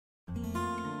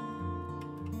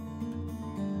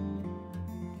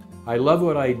I love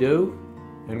what I do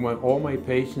and want all my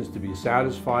patients to be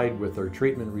satisfied with their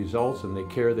treatment results and the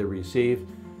care they receive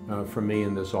from me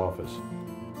in this office.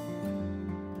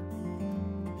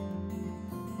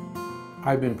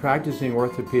 I've been practicing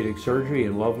orthopedic surgery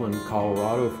in Loveland,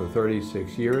 Colorado for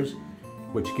 36 years,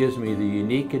 which gives me the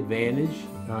unique advantage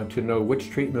to know which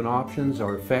treatment options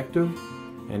are effective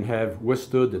and have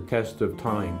withstood the test of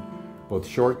time, both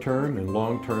short-term and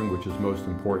long-term, which is most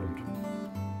important.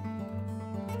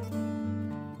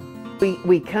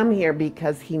 We come here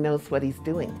because he knows what he's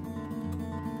doing.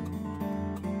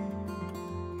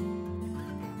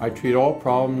 I treat all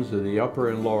problems of the upper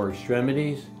and lower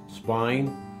extremities,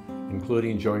 spine,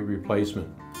 including joint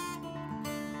replacement.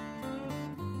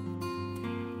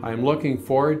 I am looking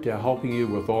forward to helping you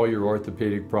with all your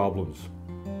orthopedic problems.